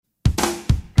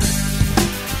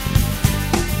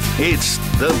It's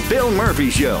The Bill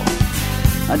Murphy Show,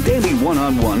 a daily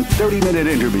one-on-one 30-minute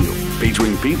interview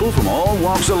featuring people from all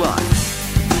walks of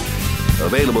life.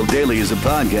 Available daily as a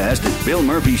podcast at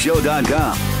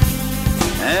BillMurphyShow.com.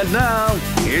 And now,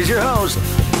 here's your host,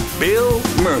 Bill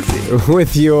Murphy.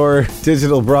 With your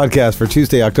digital broadcast for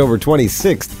Tuesday, October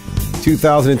 26th,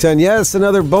 2010. Yes,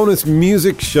 another bonus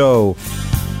music show,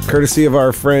 courtesy of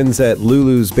our friends at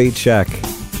Lulu's Bait Shack.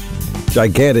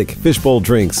 Gigantic fishbowl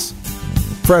drinks,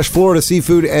 fresh Florida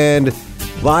seafood, and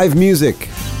live music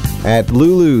at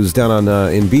Lulu's down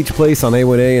on in Beach Place on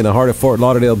A1A in the heart of Fort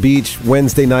Lauderdale Beach.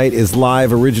 Wednesday night is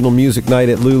live original music night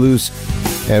at Lulu's,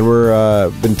 and we're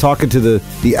been talking to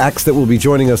the acts that will be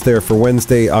joining us there for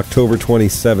Wednesday, October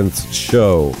 27th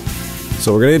show.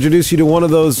 So we're going to introduce you to one of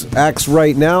those acts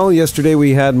right now. Yesterday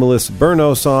we had Melissa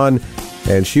Bernos on,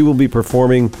 and she will be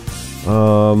performing.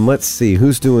 Let's see,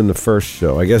 who's doing the first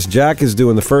show? I guess Jack is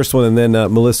doing the first one, and then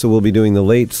Melissa will be doing the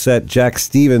late set. Jack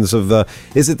Stevens of the,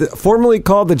 is it formerly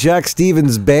called the Jack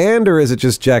Stevens Band, or is it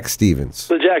just Jack Stevens?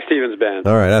 The Jack Stevens Band.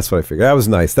 All right, that's what I figured. That was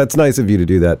nice. That's nice of you to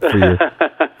do that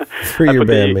for your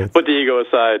bandmates. Put the ego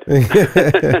aside.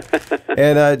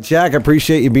 And Jack, I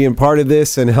appreciate you being part of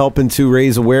this and helping to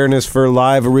raise awareness for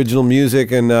live original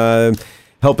music and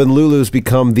helping Lulu's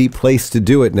become the place to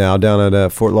do it now down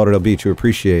at Fort Lauderdale Beach. We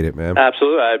appreciate it, man.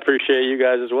 Absolutely. I appreciate you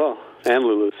guys as well, and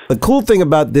Lulu's. The cool thing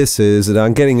about this is that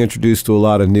I'm getting introduced to a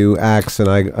lot of new acts, and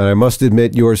I must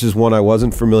admit yours is one I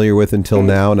wasn't familiar with until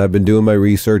now, and I've been doing my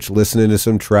research, listening to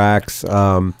some tracks,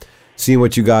 seeing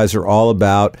what you guys are all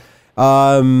about.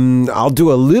 I'll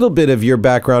do a little bit of your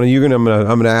background, and I'm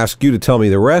gonna ask you to tell me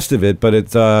the rest of it. But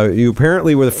it's you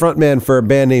apparently were the frontman for a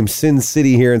band named Sin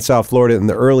City here in South Florida in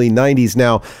the early '90s.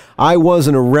 Now, I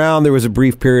wasn't around. There was a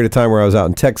brief period of time where I was out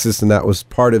in Texas, and that was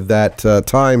part of that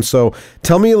time. So,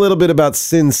 tell me a little bit about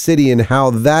Sin City and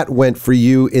how that went for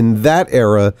you in that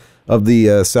era of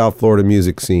the South Florida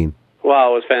music scene.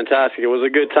 Wow, it was fantastic. It was a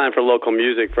good time for local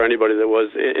music for anybody that was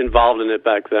involved in it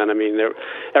back then. I mean,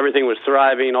 everything was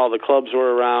thriving. All the clubs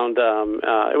were around.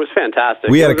 It was fantastic.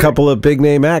 We had a couple of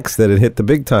big-name acts that had hit the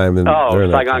big time.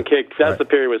 Saigon Kick. That's the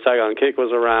period where Saigon Kick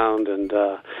was around, and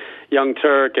Young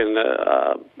Turk, and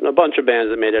a bunch of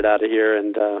bands that made it out of here,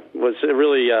 and was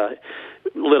really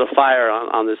lit a fire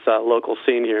on this local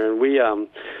scene here. And we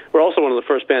were also one of the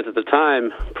first bands at the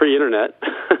time, pre-internet,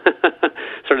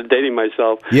 started dating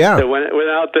myself. Yeah. So went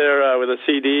out there with a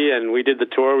CD, and we did the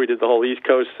tour. We did the whole East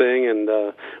Coast thing, and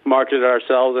marketed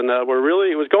ourselves. And it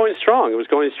was going strong. It was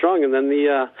going strong. And then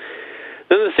the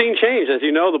scene changed. As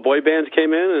you know, the boy bands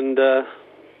came in, and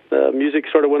the music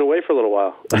sort of went away for a little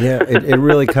while. Yeah, it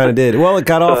really kind of did. Well, it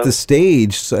got off the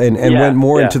stage and went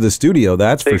more into the studio,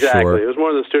 that's for exactly. sure. It was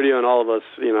more in the studio, and all of us,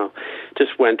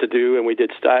 just went to do, and we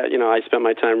did, I spent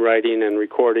my time writing and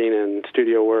recording and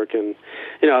studio work and,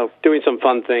 doing some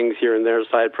fun things here and there,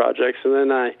 side projects. And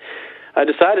then I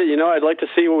decided, I'd like to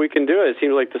see what we can do. It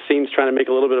seems like the scene's trying to make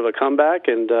a little bit of a comeback,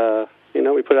 and,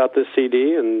 we put out this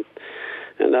CD, and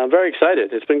I'm very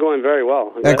excited. It's been going very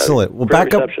well. Excellent. Well,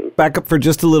 back up for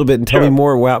just a little bit and tell me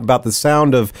more about the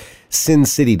sound of Sin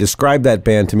City. Describe that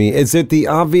band to me. Is it the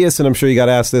obvious, and I'm sure you got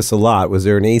asked this a lot, was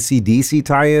there an AC/DC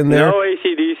tie-in there? No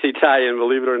AC/DC tie-in,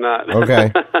 believe it or not.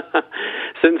 Okay.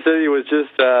 Sin City was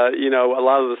just, a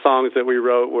lot of the songs that we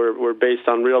wrote were based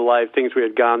on real life, things we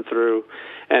had gone through.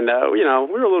 And, we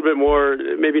were a little bit more,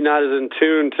 maybe not as in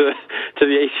tune to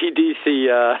the AC/DC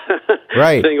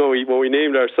right. thing when we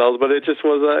named ourselves, but it just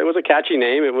was it was a catchy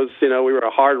name. It was, we were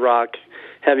a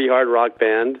heavy hard rock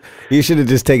band. You should have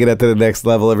just taken it to the next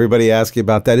level. Everybody asked you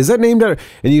about that. Is that named after?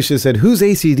 And you should have said, who's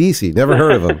AC/DC? Never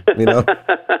heard of them.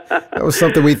 That was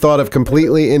something we thought of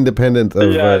completely independent of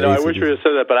I wish we had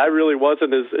said that, but I really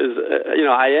wasn't as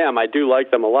I am. I do like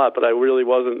them a lot, but I really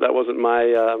wasn't. That wasn't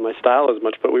my style as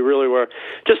much. But we really were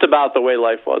just about the way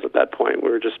life was at that point. We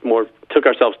were just took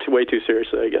ourselves way too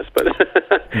seriously, I guess. But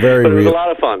Very but it was real. a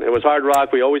lot of fun. It was hard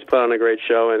rock. We always put on a great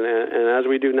show, and as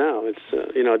we do now, it's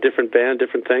a different band,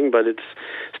 different thing, but it's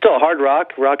still hard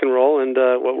rock and roll, and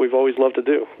what we've always loved to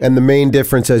do. And the main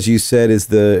difference, as you said, is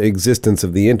the existence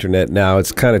of the internet now.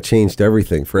 It's kind of changed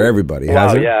everything for everybody,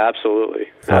 hasn't it? Yeah, absolutely.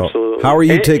 So Absolutely. How are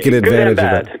you taking advantage of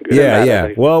that? Yeah.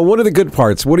 Well, what are the good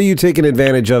parts? What are you taking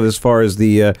advantage of as far as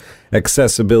the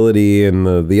accessibility and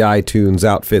the iTunes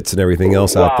outfits and everything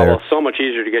else out there? Well, so much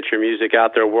easier to get your music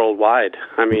out there worldwide.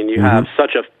 I mean, you have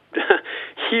such a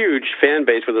huge fan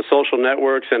base with the social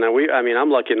networks, and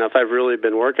I'm lucky enough. I've really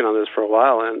been working on this for a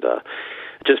while, and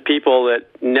just people that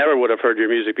never would have heard your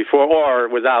music before, or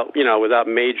without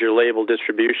major label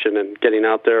distribution and getting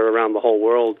out there around the whole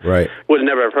world, right, would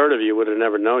never have heard of you, would have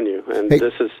never known you. And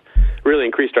this is really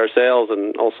increased our sales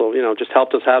and also, just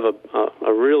helped us have a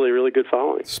really, really good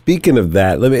following. Speaking of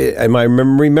that, am I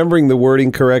remembering the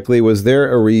wording correctly? Was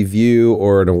there a review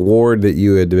or an award that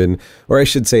you had been, or I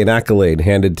should say an accolade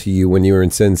handed to you when you were in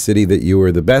Sin City that you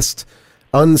were the best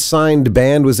unsigned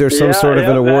band? Was there some sort of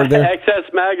an award there?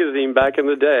 Excess Magazine back in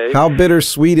the day. How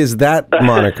bittersweet is that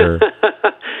moniker?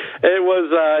 It was,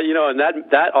 and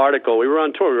that article, we were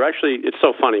on tour. We were actually, it's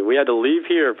so funny. We had to leave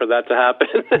here for that to happen.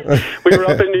 We were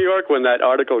up in New York when that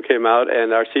article came out,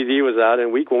 and our CD was out.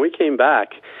 And when we came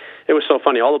back, it was so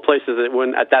funny. All the places that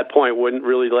at that point wouldn't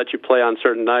really let you play on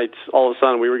certain nights, all of a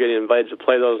sudden we were getting invited to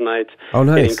play those nights. Oh,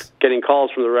 nice. Getting calls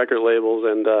from the record labels,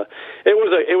 and it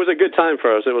was a good time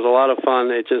for us. It was a lot of fun.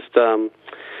 It just,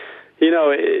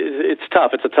 it's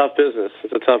tough. It's a tough business.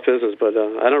 But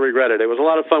I don't regret it. It was a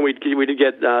lot of fun. We did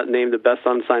get named the best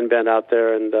unsigned band out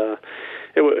there, and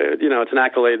it's an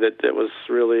accolade that was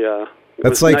really.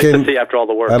 That's like nice to see after all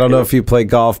the work. I don't know if you play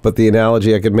golf, but the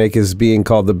analogy I could make is being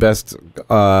called the best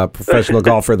professional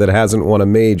golfer that hasn't won a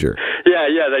major. Yeah,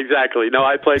 exactly. No,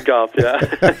 I played golf, yeah.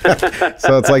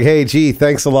 So it's like, hey, gee,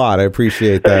 thanks a lot. I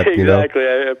appreciate that. Exactly,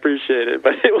 I appreciate it.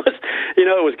 But it was,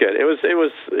 it was good. It was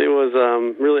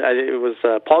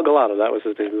Paul Galato. That was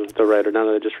his name, the writer. Now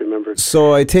that I just remembered.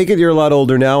 So I take it you're a lot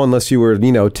older now, unless you were,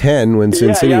 10 when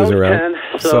Sin City was around.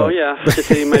 10. So yeah, just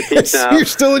hitting my peak now. You're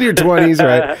still in your 20s,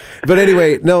 right? But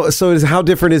anyway, no. So how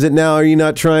different is it now? Are you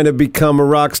not trying to become a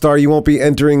rock star? You won't be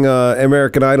entering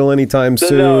American Idol anytime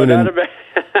soon. No, not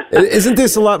Isn't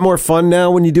this a lot more fun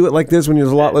now when you do it like this, when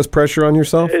there's a lot less pressure on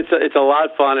yourself? It's a lot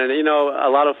of fun, and a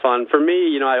lot of fun. For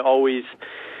me, I always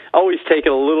take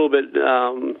it a little bit,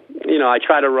 I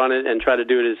try to run it and try to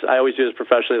do it I always do it as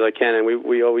professionally as I can, and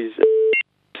we always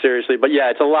seriously. But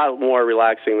yeah, it's a lot more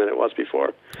relaxing than it was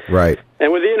before. Right.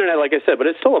 And with the internet, like I said, but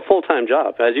it's still a full-time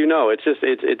job, as you know. It's just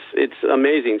it's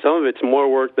amazing. Some of it's more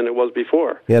work than it was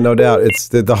before. Yeah, no doubt. It's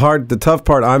the tough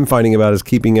part I'm finding about is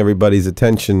keeping everybody's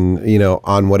attention,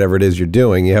 on whatever it is you're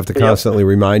doing. You have to constantly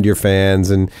remind your fans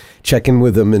and check in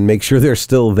with them and make sure they're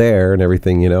still there and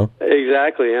everything,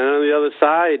 Exactly. And on the other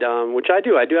side, which I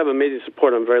do have amazing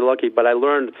support. I'm very lucky. But I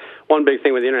learned one big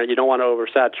thing with the internet: you don't want to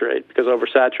oversaturate, because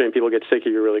oversaturating, people get sick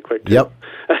of you really quick too. Yep.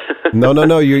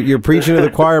 No. You're preaching to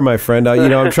the choir, my friend.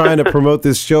 I'm trying to promote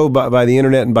this show by the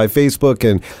internet and by Facebook,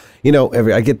 and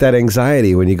I get that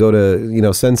anxiety when you go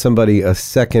to send somebody a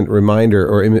second reminder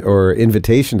or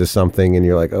invitation to something, and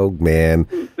you're like, oh man,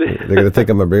 they're gonna think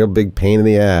I'm a real big pain in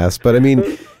the ass. But I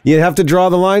mean, you have to draw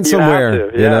the line somewhere. You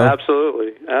have to. Yeah,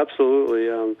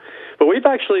 absolutely. But we've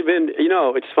actually been,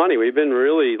 it's funny. We've been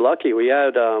really lucky. We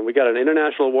got an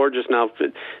international award just now.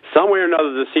 Somewhere or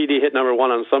another, the CD hit #1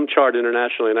 on some chart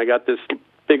internationally, and I got this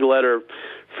big letter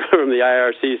from the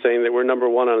IRC saying that we're #1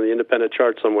 on the independent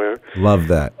chart somewhere. Love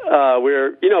that.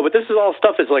 But this is all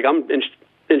stuff that's like I'm in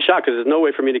shock because there's no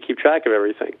way for me to keep track of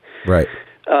everything. Right.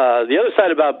 The other side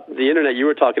about the internet you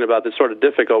were talking about that's sort of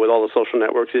difficult with all the social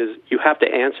networks is you have to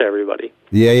answer everybody.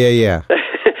 Yeah.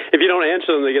 If you don't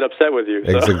answer them, they get upset with you.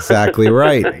 So. That's exactly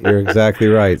right. You're exactly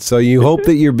right. So you hope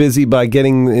that you're busy by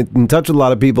getting in touch with a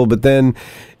lot of people, but then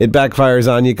it backfires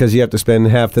on you because you have to spend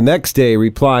half the next day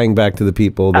replying back to the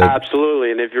people.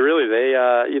 Absolutely. And if you're really,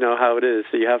 you know how it is.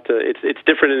 So you have to, it's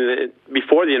different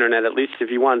before the internet, at least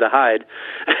if you wanted to hide.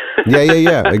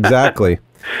 Yeah, exactly.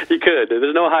 You could.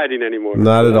 There's no hiding anymore.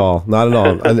 Not at all.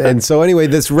 And so anyway,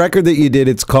 this record that you did,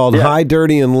 it's called High,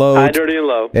 Dirty, and Low. High, Dirty, and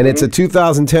Low. And it's a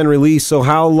 2010 release. So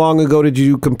how long ago did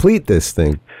you complete this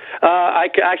thing? I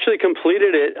actually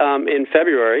completed it in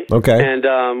February. Okay. And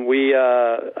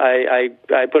I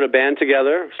put a band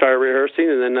together, started rehearsing,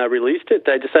 and then released it.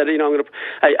 I decided,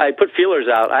 I put feelers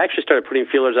out. I actually started putting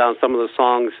feelers out on some of the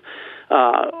songs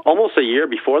almost a year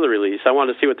before the release. I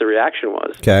wanted to see what the reaction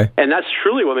was. Okay. And that's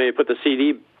truly what made me put the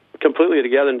CD completely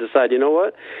together and decide, you know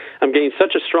what? I'm getting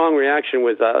such a strong reaction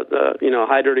with,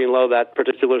 High, Dirty, and Low, that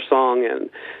particular song, and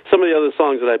some of the other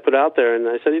songs that I put out there. And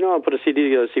I said, I'll put a CD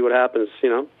together to see what happens,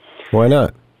 Why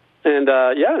not? And,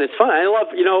 it's fun. I love,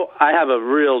 I have a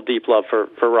real deep love for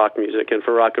rock music and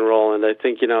for rock and roll. And I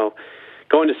think,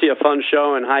 going to see a fun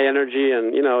show and high energy,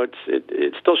 and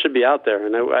it still should be out there.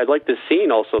 And I'd like the scene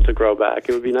also to grow back.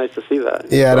 It would be nice to see that.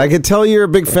 Yeah, and I can tell you're a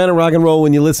big fan of rock and roll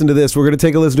when you listen to this. We're going to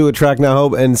take a listen to a track now,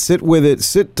 Hope, and sit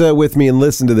with me and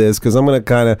listen to this, because I'm going to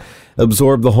kind of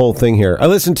absorb the whole thing here.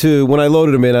 When I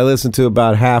loaded them in, I listened to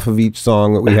about half of each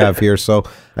song that we have here, so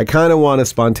I kind of want to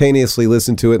spontaneously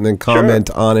listen to it and then comment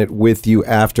on it with you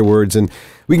afterwards, and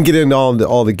we can get into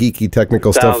all the geeky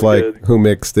technical stuff like who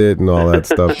mixed it and all that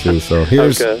stuff too. So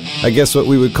here's, I guess, what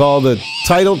we would call the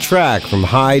title track from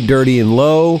High, Dirty, and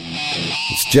Low.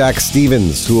 It's Jack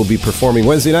Stevens, who will be performing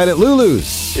Wednesday night at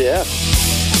Lulu's. Yeah.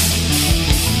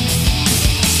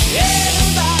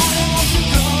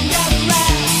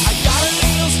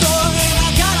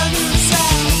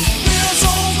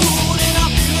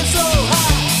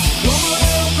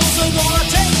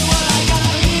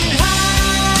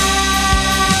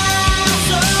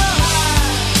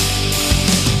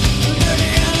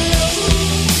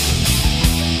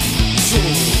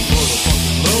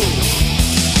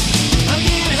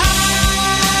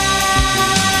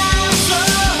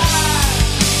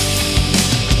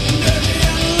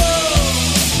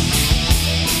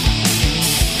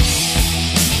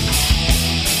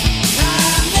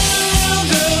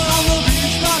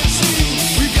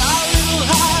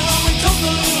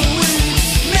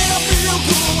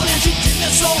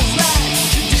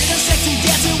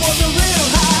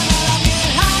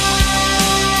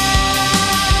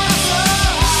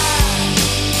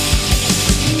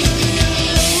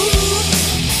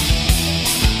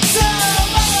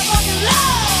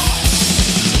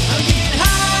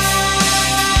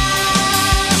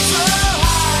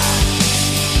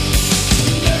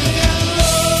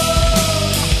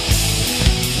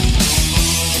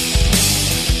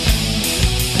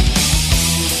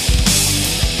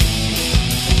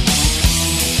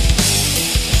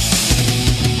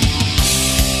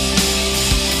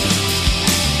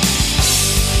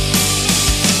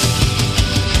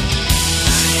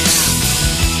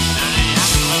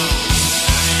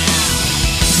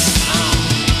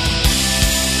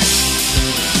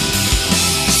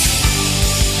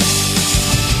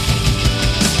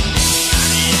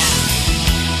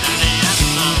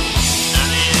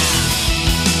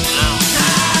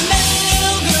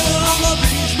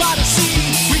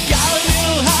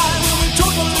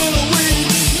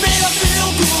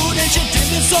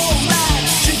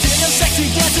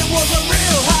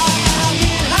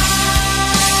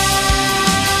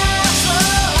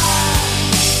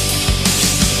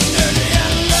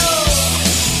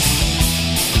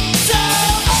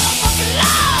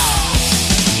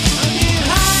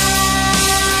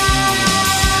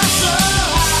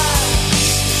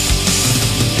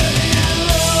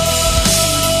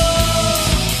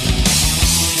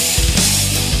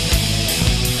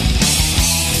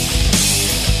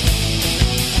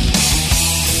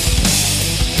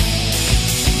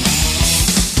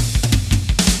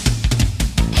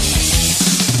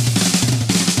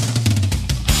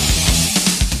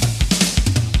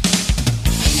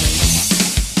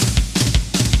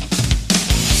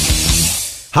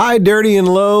 High, Dirty, and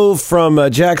Low from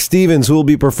Jack Stevens, who will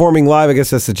be performing live. I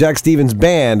guess that's the Jack Stevens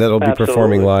Band that will be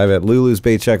performing live at Lulu's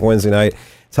Bait Shack Wednesday night.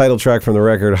 Title track from the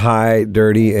record, High,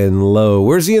 Dirty, and Low.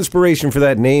 Where's the inspiration for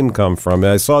that name come from?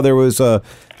 I saw there was a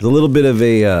little bit of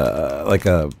a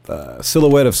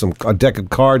silhouette of a deck of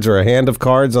cards or a hand of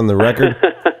cards on the record.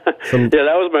 Yeah,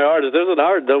 that was my artist. There's an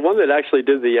art. The one that actually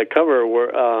did the cover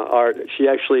art, she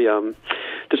actually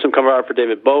did some cover art for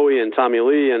David Bowie and Tommy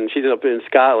Lee, and she's up in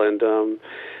Scotland.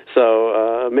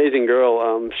 Amazing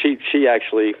girl. She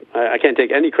actually, I can't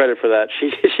take any credit for that.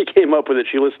 She came up with it.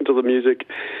 She listened to the music,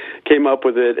 came up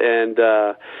with it, and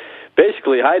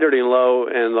basically High, Dirty, and Low,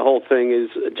 and the whole thing is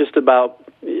just about,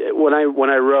 when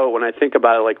I think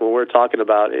about it, like what we're talking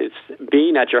about, it's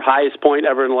being at your highest point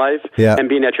ever in life and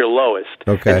being at your lowest.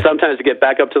 Okay. And sometimes to get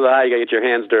back up to the high, you got to get your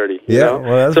hands dirty. You know?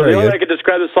 Well, that's so very the only good. way I could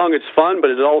describe the song, it's fun,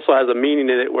 but it also has a meaning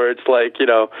in it where it's like,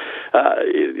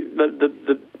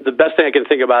 the best thing I can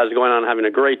think about is going on and having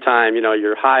a great time.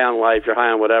 You're high on life, you're high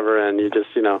on whatever, and you just,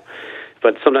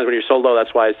 But sometimes when you're so low,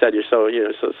 that's why I said you're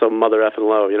so mother effing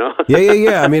low,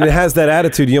 Yeah. I mean, it has that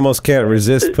attitude. You almost can't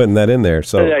resist putting that in there.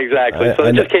 So yeah, exactly.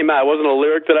 It just came out. It wasn't a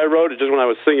lyric that I wrote. It just when I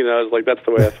was singing it, I was like, that's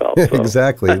the way I felt. So.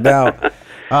 Exactly. Now,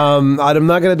 I'm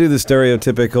not going to do the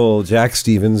stereotypical Jack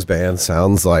Stevens Band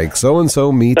sounds like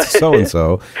so-and-so meets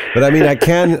so-and-so. But I mean, I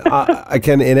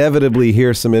can inevitably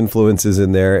hear some influences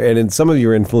in there. And in some of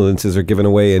your influences are given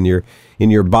away in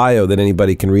your bio that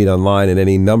anybody can read online in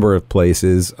any number of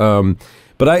places.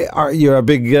 But you're a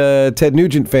big Ted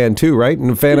Nugent fan too, right?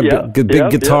 And a fan of big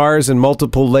guitars and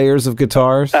multiple layers of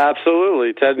guitars?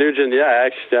 Absolutely. Ted Nugent,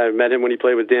 actually, I met him when he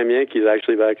played with Damn Yankees,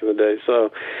 actually, back in the day.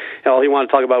 So all he wanted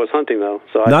to talk about was hunting, though.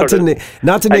 So not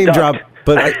to name drop,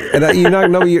 but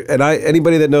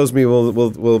anybody that knows me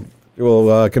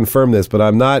will confirm this, but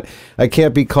I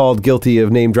can't be called guilty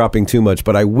of name dropping too much.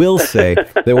 But I will say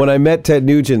that when I met Ted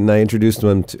Nugent and I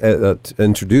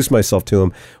introduced myself to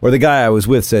him, or the guy I was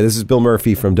with said, "This is Bill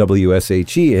Murphy from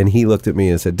WSHE," and he looked at me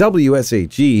and said,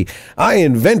 "WSHE? I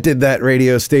invented that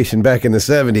radio station back in the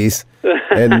 70s."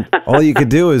 And all you could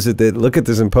do is look at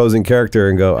this imposing character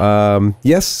and go,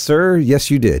 "Yes, sir. Yes,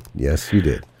 you did. Yes, you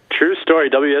did." True story.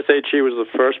 WSHE was the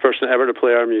first person ever to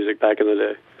play our music back in the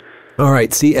day. All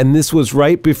right, see, and this was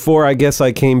right before I guess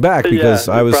I came back because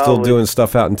I was still doing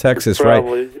stuff out in Texas, right?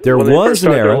 There was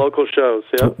an era. Local shows,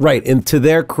 Right, and to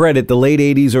their credit, the late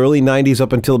 80s, early 90s,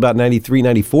 up until about 93,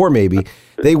 94 maybe,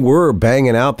 they were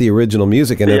banging out the original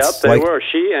music. And they were.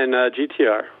 She and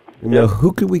GTR.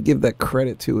 Who could we give that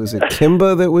credit to? Is it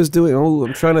Kimba that was doing? Oh,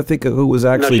 I'm trying to think of who was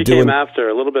actually she doing. Came after,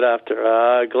 a little bit after.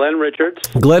 Glenn Richards.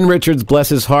 Glenn Richards, bless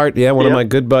his heart. Yeah, one of my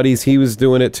good buddies. He was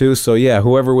doing it too. So yeah,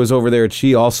 whoever was over there,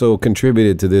 she also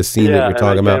contributed to this scene that we're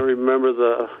talking about. I can't remember.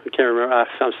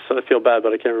 I feel bad,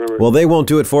 but I can't remember. Well, they won't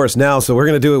do it for us now, so we're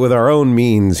going to do it with our own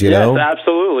means. Yes,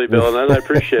 absolutely, Bill, and I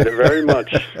appreciate it very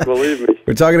much. Believe me.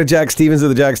 We're talking to Jack Stevens of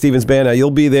the Jack Stevens Band. Now, you'll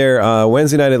be there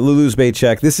Wednesday night at Lulu's Bait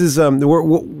Shack. This is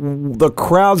the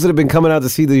crowds that have been coming out to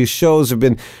see these shows have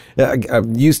been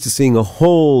used to seeing a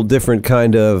whole different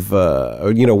kind of,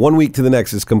 1 week to the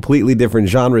next is completely different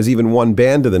genres, even one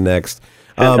band to the next.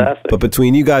 But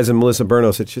between you guys and Melissa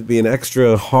Bernos, it should be an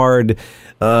extra hard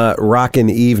rockin'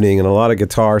 evening and a lot of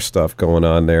guitar stuff going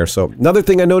on there. So another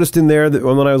thing I noticed in there that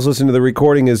when I was listening to the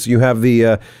recording is you have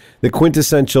the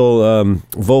quintessential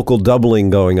vocal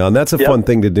doubling going on. That's a fun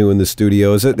thing to do in the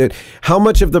studio. Is it? How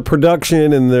much of the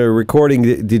production and the recording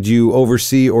did you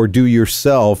oversee or do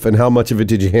yourself, and how much of it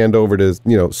did you hand over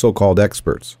to so-called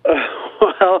experts?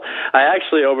 Well, I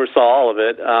actually oversaw all of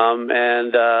it,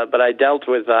 but I dealt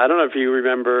with. I don't know if you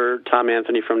remember Tom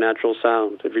Anthony from Natural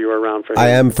Sound. If you were around for him, I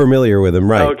am familiar with him.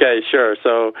 Right? Okay, sure.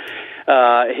 So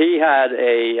he had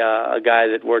a guy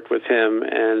that worked with him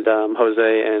and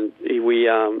Jose, and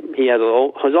he had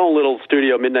his own little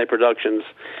studio, Midnight Productions.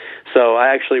 So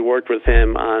I actually worked with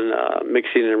him on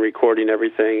mixing and recording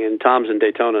everything. And Tom's in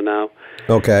Daytona now.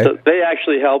 Okay. So they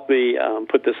actually helped me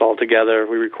put this all together.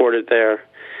 We recorded there.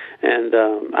 And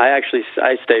I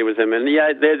stayed with him, and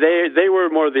they were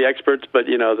more of the experts, but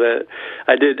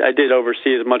I did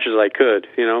oversee as much as I could,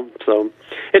 So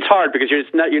it's hard because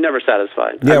you're never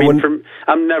satisfied. Yeah,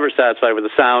 I'm never satisfied with the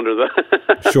sound or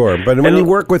the. Sure, but when you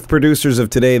work with producers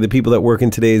of today, the people that work in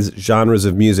today's genres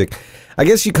of music, I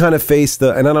guess you kind of face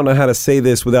and I don't know how to say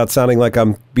this without sounding like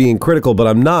I'm being critical, but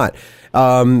I'm not.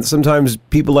 Sometimes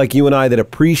people like you and I that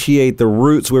appreciate the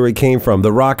roots where we came from,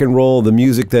 the rock and roll, the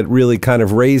music that really kind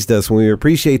of raised us, when we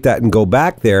appreciate that and go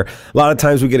back there, a lot of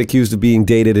times we get accused of being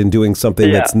dated and doing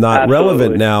something that's not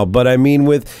relevant now. But I mean,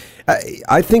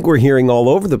 I think we're hearing all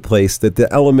over the place that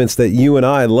the elements that you and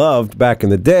I loved back in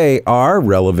the day are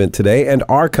relevant today and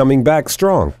are coming back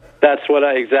strong. That's what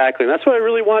exactly. That's what I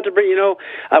really wanted to bring. You know,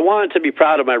 I wanted to be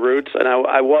proud of my roots, and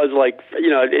I was like, you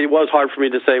know, it was hard for me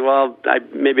to say, well,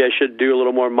 maybe I should do a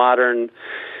little more modern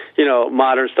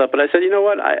stuff. But I said, you know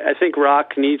what? I think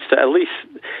rock needs to, at least,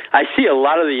 I see a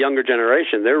lot of the younger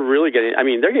generation. They're really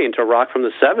they're getting into rock from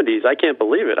the 70s. I can't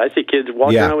believe it. I see kids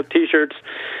walking around with T-shirts.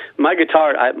 My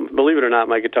guitar, believe it or not,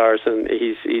 my guitarist, and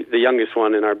he's the youngest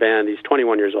one in our band. He's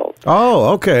 21 years old.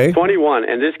 Oh, okay. 21,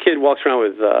 and this kid walks around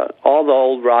with all the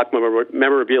old rock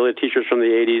memorabilia T-shirts from the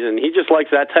 80s, and he just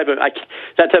likes that type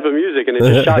of music, and it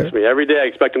just shocks me. Every day I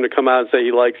expect him to come out and say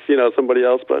he likes, you know, somebody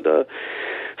else, but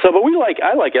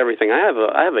I like everything. I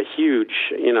have a huge,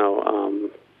 you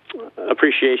know,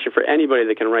 appreciation for anybody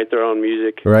that can write their own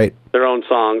music, right? Their own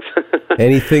songs.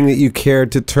 Anything that you care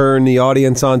to turn the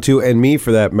audience onto, and me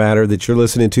for that matter, that you're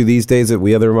listening to these days that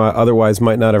we otherwise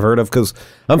might not have heard of, because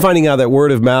I'm finding out that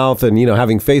word of mouth and, you know,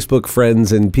 having Facebook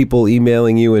friends and people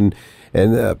emailing you and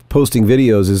posting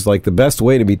videos is like the best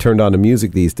way to be turned on to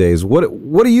music these days. What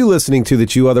are you listening to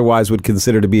that you otherwise would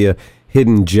consider to be a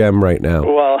hidden gem right now?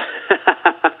 Well,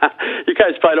 you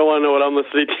guys probably don't want to know what I'm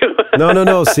listening to.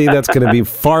 No. See, that's going to be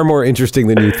far more interesting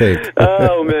than you think.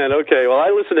 Oh, man. Okay. Well, I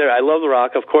listen to. I love the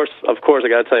rock. Of course. I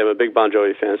got to tell you, I'm a big Bon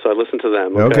Jovi fan, so I listen to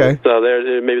them. Okay. So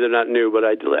maybe they're not new, but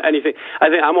I think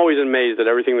I'm always amazed that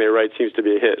everything they write seems to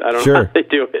be a hit. I don't know how they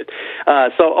do it.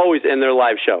 So always in their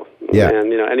live show. Yeah.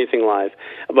 And, you know, anything live.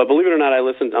 But believe it or not, I'm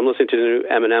listening to the new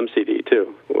Eminem CD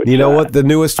too. Which, you know what? The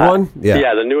newest one?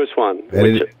 Yeah, the newest one.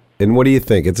 And what do you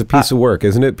think? It's a piece of work,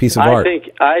 isn't it? Piece of art.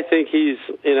 I think he's,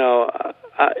 you know,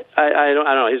 I don't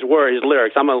know his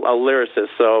lyrics. I'm a lyricist,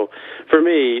 so for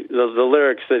me, the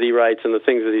lyrics that he writes and the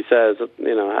things that he says,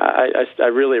 you know, I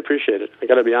really appreciate it. I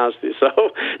got to be honest with you. So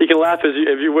you can laugh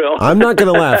if you will. I'm not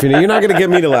going to laugh. You know, you're not going to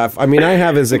get me to laugh. I mean, I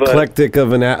have as eclectic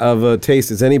of a taste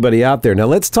as anybody out there. Now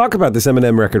let's talk about this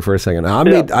Eminem record for a second.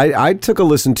 I took a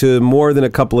listen to more than a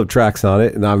couple of tracks on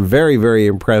it, and I'm very, very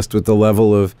impressed with the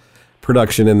level of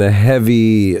production and the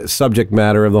heavy subject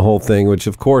matter of the whole thing, which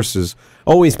of course has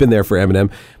always been there for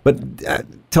Eminem. But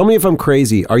tell me if I'm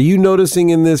crazy. Are you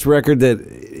noticing in this record that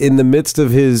in the midst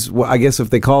of his, I guess if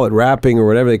they call it rapping or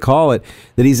whatever they call it,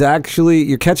 that he's actually,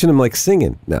 you're catching him like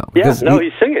singing now? Yeah, no,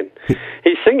 he's singing.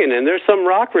 He's singing, and there's some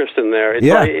rock riffs in there.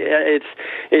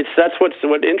 That's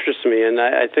what interests me, and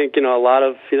I think, you know, a lot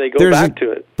of they go back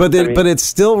to it. But it's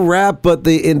still rap. But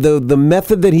the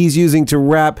method that he's using to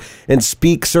rap and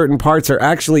speak certain parts are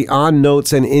actually on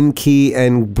notes and in key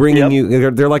and bringing you.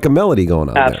 They're like a melody going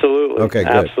on. Absolutely. There. Okay,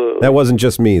 good. Absolutely. That wasn't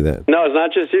just me then. No, it's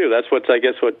not just you. That's what's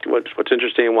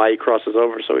interesting and why he crosses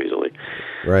over so easily.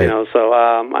 Right. You know, so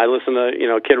I listen to, you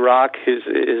know, Kid Rock, his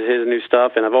new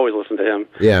stuff, and I've always listened to him.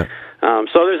 Yeah.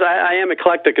 So I am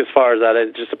eclectic as far as that.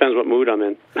 It just depends what mood I'm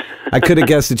in. I could have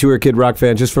guessed that you were a Kid Rock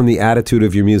fan just from the attitude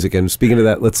of your music. And speaking of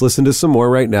that, let's listen to some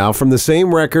more right now from the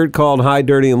same record called High,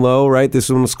 Dirty, and Low, right? This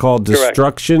one was called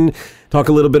Destruction. Correct. Talk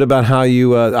a little bit about how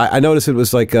you, I noticed it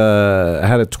was like,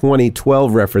 had a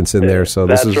 2012 reference in there. So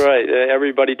That's right.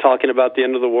 Everybody talking about the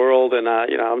end of the world, and,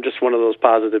 you know, I'm just one of those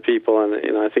positive people, and,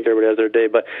 you know, I think everybody has their day.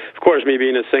 But, of course, me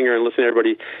being a singer and listening to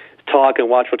everybody talk and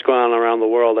watch what's going on around the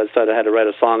world, I decided I had to write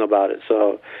a song about it.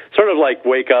 So sort of like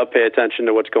wake up, pay attention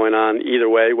to what's going on either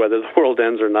way, whether the world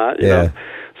ends or not. You know?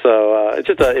 So it's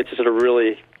just a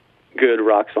really good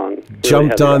rock song. Really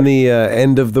jumped on the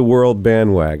end of the world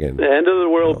bandwagon. The end of the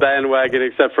world bandwagon,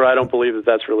 except for I don't believe that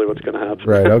that's really what's going to happen.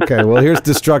 Right, okay. Well, here's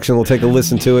Destruction. We'll take a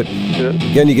listen to it. Yeah.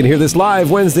 Again, you can hear this live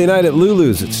Wednesday night at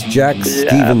Lulu's. It's Jack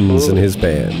Stevens and his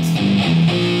band.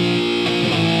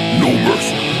 No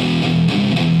mercy.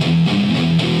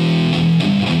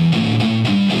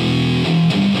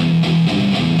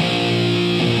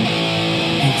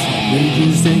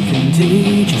 Outrageous and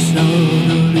contagious,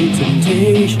 totally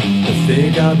temptation to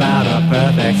think about a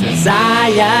perfect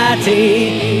society.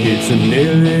 It's an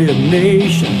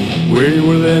alienation,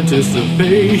 wayward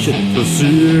anticipation, the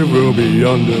sea will be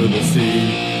under the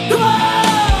sea. Come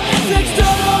on! It's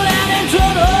external and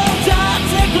internal,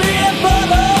 toxically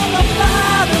infertile, the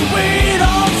fire that we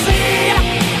don't see.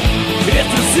 It's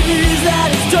the disease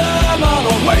that is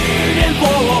terminal, waiting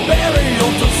for a burial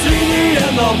to see the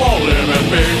end of all living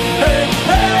beings.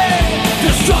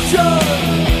 Destruction,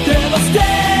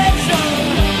 devastation,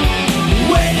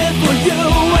 waiting for you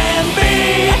and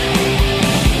me.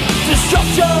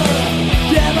 Destruction,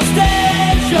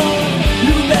 devastation,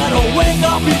 you better wake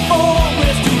up before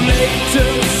it's too late to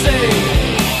say.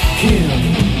 Kill,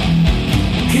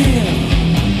 kill.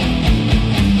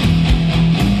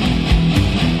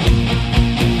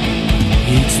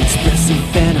 It's expressive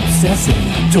and obsessive,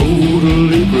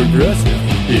 totally progressive.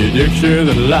 The addiction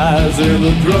that lies in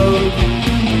the drug.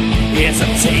 It's a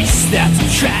taste that's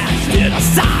attracted, a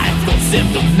sign so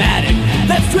symptomatic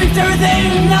that sweeps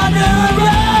everything under a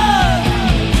rug.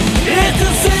 It's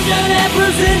precision and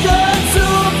precision,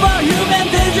 superhuman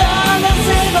vision, a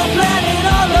single planet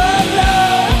all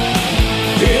alone.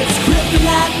 It's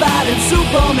kryptonite fighting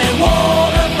Superman,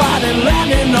 water fighting,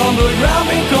 landing on the ground,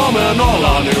 becoming all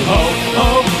I knew. Ho, ho,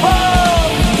 ho!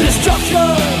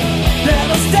 Destruction,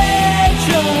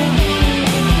 devastation,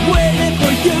 waiting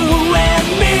for you and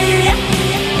me.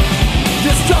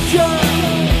 Destruction,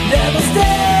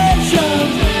 devastation,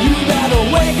 you better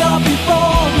wake up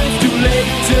before it's too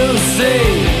late to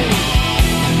see.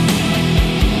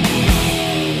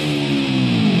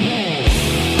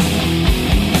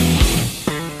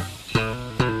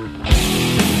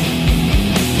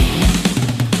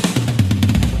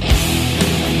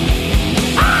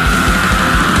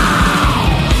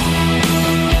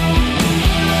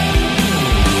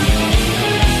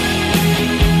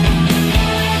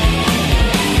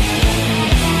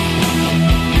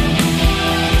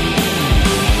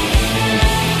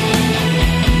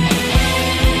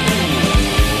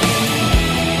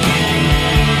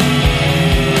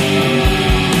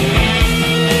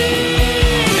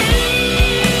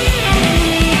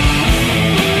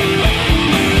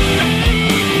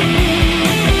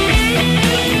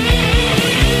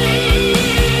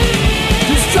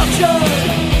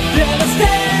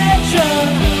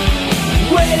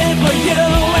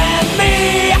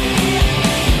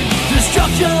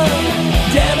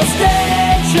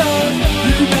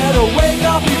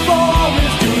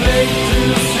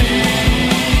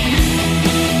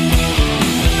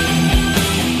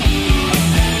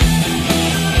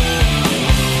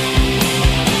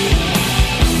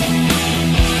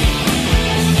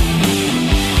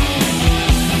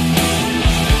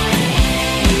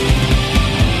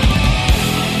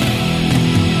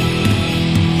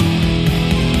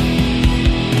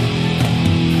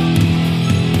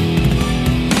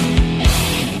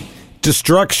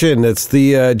 Destruction. It's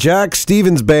the Jack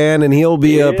Stevens Band, and he'll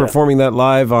be performing that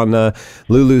live on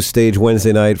Lulu's stage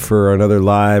Wednesday night for another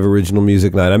live original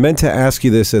music night. I meant to ask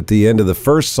you this at the end of the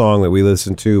first song that we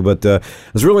listened to, but I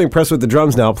was really impressed with the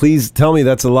drums now. Please tell me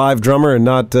that's a live drummer and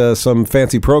not some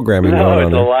fancy programming going on No,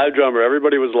 it's there. a live drummer.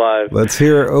 Everybody was live. Let's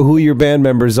hear who your band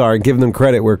members are and give them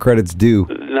credit where credit's due.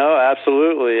 No,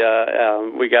 absolutely.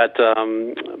 We got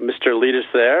Mr. Letus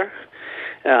there.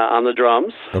 On the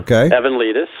drums. Okay. Evan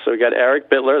Letus. So we got Eric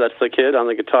Bittler, that's the kid, on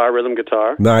the guitar, rhythm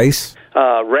guitar. Nice.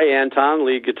 Ray Anton,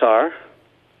 lead guitar.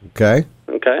 Okay.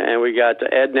 Okay, and we got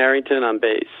Ed Narrington on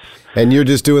bass. And you're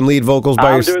just doing lead vocals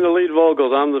by yourself? I'm doing the lead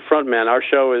vocals. I'm the front man. Our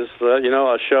show is,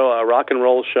 a rock and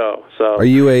roll show. So, are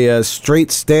you a straight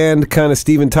stand kind of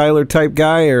Steven Tyler type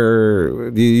guy,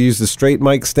 or do you use the straight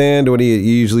mic stand? What do you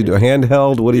usually do?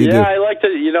 Handheld? What do you do? Yeah, I like to,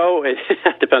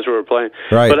 it depends where we're playing.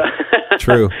 Right. But,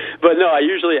 true. But no, I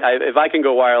usually, if I can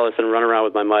go wireless and run around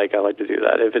with my mic, I like to do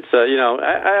that. If it's,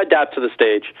 I adapt to the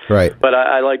stage. Right. But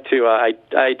I like to,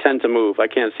 I tend to move. I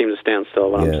can't seem to stand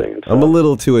still when I'm singing. So. I'm a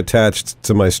little too attached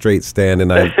to my straight stand,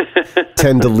 and I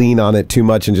tend to lean on it too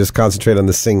much and just concentrate on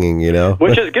the singing,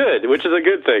 Which is good, which is a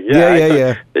good thing.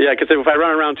 Yeah. Yeah, because if I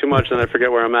run around too much, then I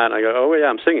forget where I'm at, and I go, oh, yeah,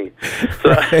 I'm singing. So,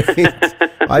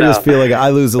 right. I just feel like I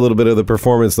lose a little bit of the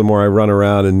performance the more I run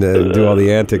around and do all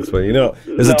the antics. But,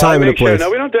 there's a time and a place. No,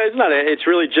 we don't do it's not. It's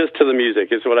really just to the music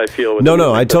is what I feel. With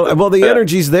the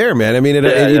energy's there, man. I mean,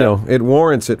 it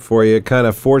warrants it for you. It kind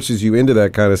of forces you into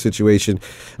that kind of situation.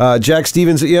 Jack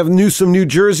Stevens, you have some New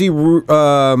Jersey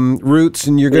roots,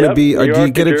 and you're going to be. New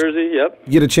York, New Jersey,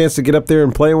 get a chance to get up there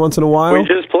and play once in a while? We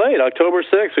just played October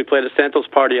 6th. We played at Santos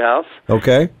Party House.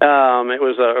 Okay. It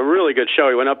was a really good show.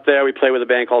 We went up there. We played with a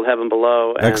band called Heaven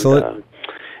Below. Excellent.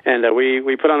 And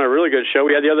we put on a really good show.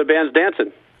 We had the other bands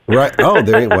dancing. Right. Oh,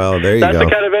 there you go. That's the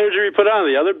kind of energy we put on.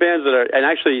 The other bands and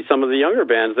actually some of the younger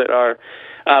bands that are,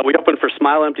 we opened for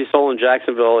Smile Empty Soul in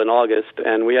Jacksonville in August,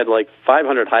 and we had like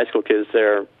 500 high school kids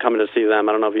there coming to see them.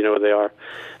 I don't know if you know who they are.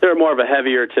 They're more of a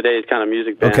heavier today's kind of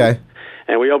music band. Okay.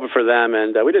 And we opened for them,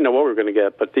 and we didn't know what we were going to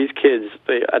get. But these kids,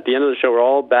 at the end of the show, were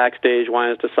all backstage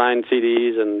wanting us to sign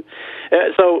CDs. And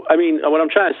so, I mean, what I'm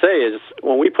trying to say is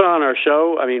when we put on our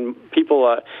show, I mean,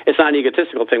 people, it's not an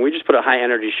egotistical thing. We just put a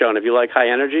high-energy show. And if you like high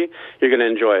energy, you're going to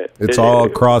enjoy it.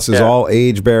 It crosses all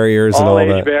age barriers and all that.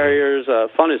 All age barriers.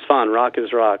 Fun is fun. Rock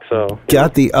is rock. So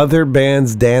got the other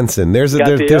bands dancing. There's like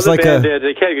the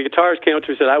guitarist came up to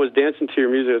me and said, I was dancing to your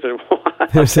music.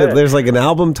 I said, there's like an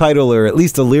album title or at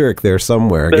least a lyric there somewhere.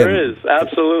 There is.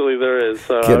 Absolutely there is.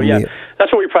 So,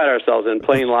 that's what we pride ourselves in,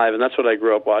 playing live, and that's what I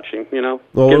grew up watching, you know?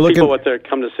 Well, Give we're people what they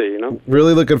come to see, you know?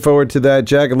 Really looking forward to that,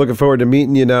 Jack, and looking forward to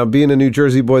meeting you now. Being a New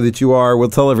Jersey boy that you are,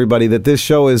 we'll tell everybody that this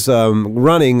show is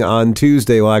running on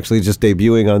Tuesday, well, actually just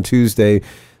debuting on Tuesday,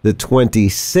 the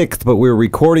 26th, but we're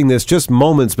recording this just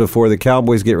moments before the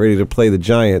Cowboys get ready to play the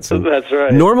Giants. And that's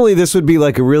right. Normally, this would be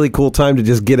like a really cool time to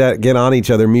just get on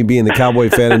each other, me being the Cowboy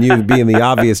fan and you being the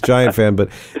obvious Giant fan, but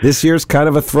this year's kind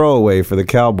of a throwaway for the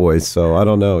Cowboys, so I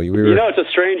don't know. You know, it's a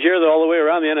strange year all the way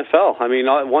around the NFL. I mean,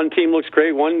 one team looks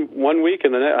great one week,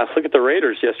 and then I look at the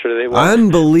Raiders yesterday. They won.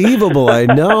 Unbelievable, I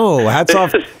know. Hats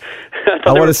off.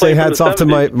 I want to say hats off to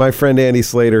my friend Andy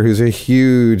Slater, who's a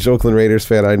huge Oakland Raiders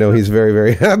fan. I know he's very,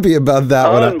 very happy about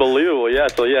that one. Unbelievable, yeah.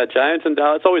 So, yeah, Giants and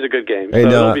Dallas, it's always a good game. So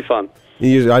it'll be fun.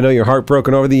 I know you're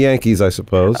heartbroken over the Yankees, I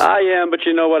suppose. I am, but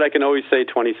you know what? I can always say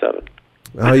 27.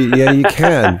 Oh, yeah, you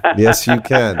can. Yes, you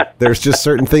can. There's just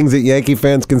certain things that Yankee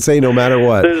fans can say no matter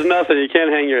what. There's nothing. You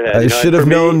can't hang your head. I should have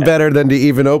known better than to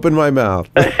even open my mouth.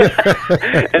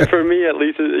 And for me, at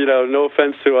least, you know, no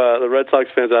offense to the Red Sox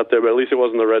fans out there, but at least it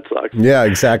wasn't the Red Sox. Yeah,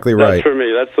 exactly right. That's for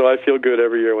me. That's so I feel good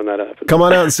every year when that happens. Come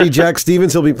on out and see Jack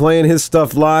Stevens. He'll be playing his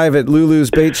stuff live at Lulu's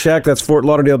Bait Shack. That's Fort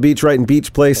Lauderdale Beach, right in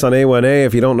Beach Place on A1A.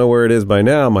 If you don't know where it is by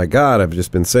now, my God, I've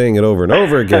just been saying it over and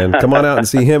over again. Come on out and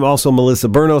see him. Also, Melissa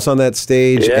Bernos on that stage.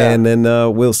 Yeah. And then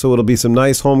it'll be some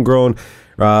nice homegrown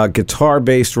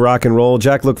guitar-based rock and roll.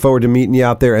 Jack, look forward to meeting you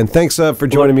out there. And thanks for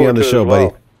joining me on the show, buddy.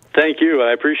 Thank you.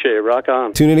 I appreciate it. Rock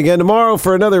on. Tune in again tomorrow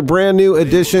for another brand new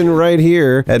edition right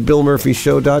here at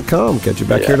BillMurphyShow.com. Catch you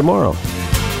back here tomorrow.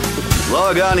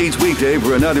 Log on each weekday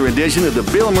for another edition of The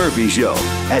Bill Murphy Show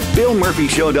at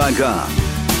BillMurphyShow.com.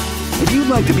 If you'd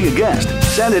like to be a guest,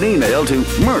 send an email to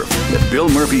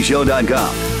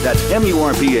murph@BillMurphyShow.com. That's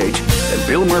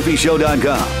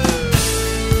MURPH@BillMurphyShow.com.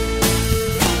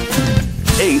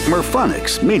 8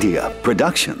 Murphonics Media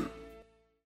Production.